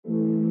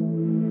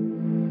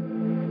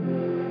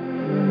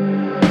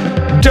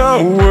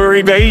don't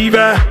worry, baby,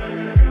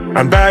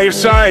 I'm by your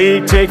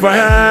side, take my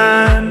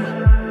hand.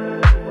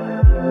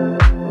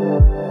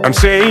 I'm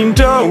saying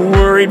don't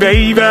worry,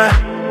 baby,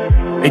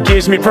 it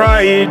gives me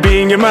pride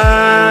being your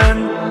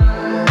man.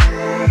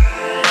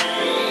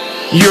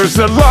 You're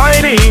the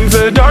light in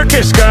the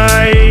darkest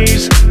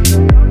skies.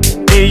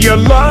 In your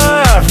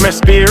love my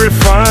spirit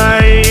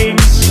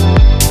finds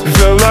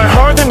the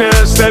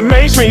lightheartedness that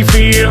makes me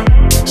feel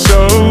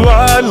so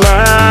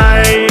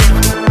alive.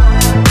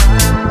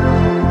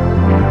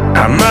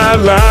 I'm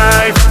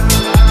alive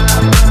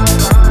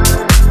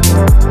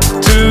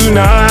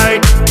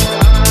tonight.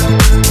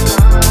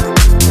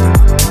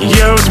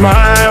 Your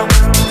smile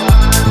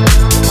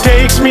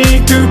takes me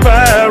to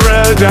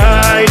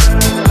paradise.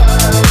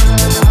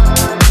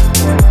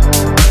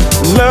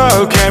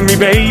 Look at me,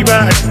 baby,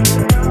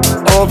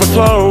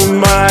 overflow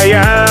my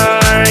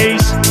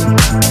eyes.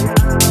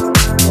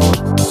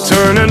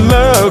 Turn and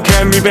look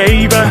at me,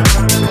 baby,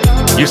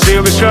 you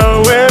seal the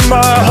show in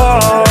my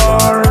heart.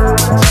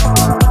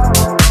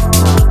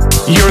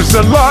 You're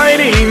the light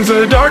in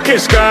the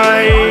darkest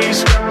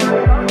skies.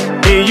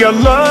 In your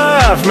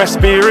love my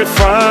spirit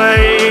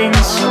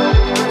finds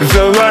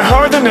the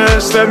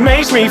lightheartedness that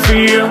makes me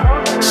feel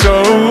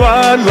so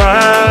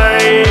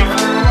alive.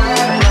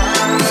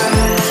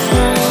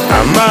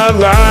 I'm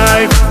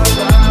alive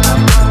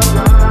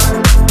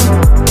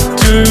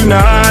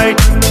tonight.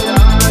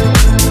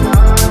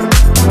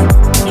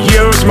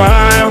 Your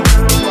smile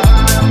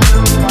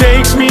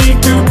takes me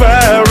to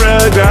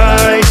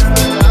paradise.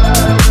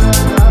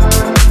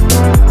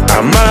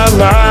 I'm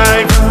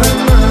alive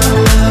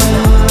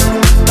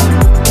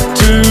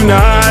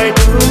tonight.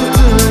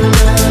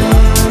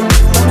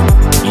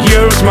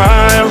 Your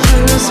smile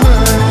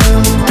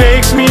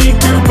takes me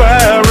to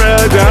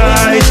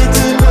paradise.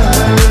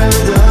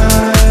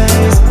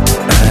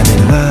 I'm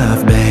in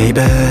love,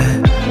 baby.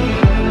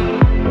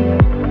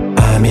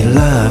 I'm in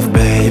love,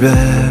 baby.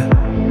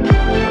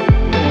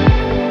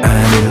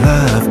 I'm in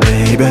love,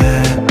 baby.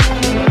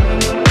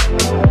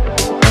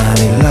 I'm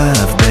in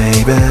love,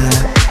 baby.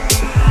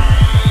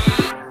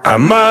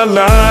 I'm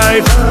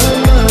alive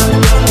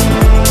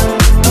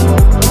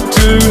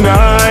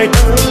tonight.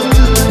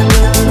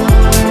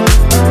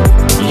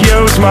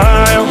 Your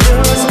smile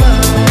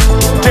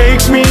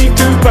takes me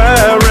to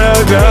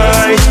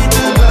paradise.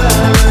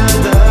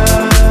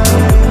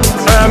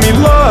 I'm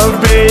in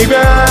love, baby.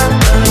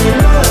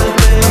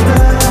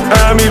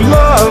 I'm in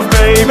love,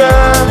 baby.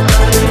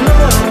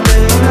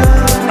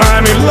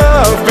 I'm in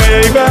love,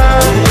 baby.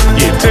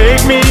 You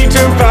take me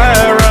to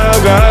paradise.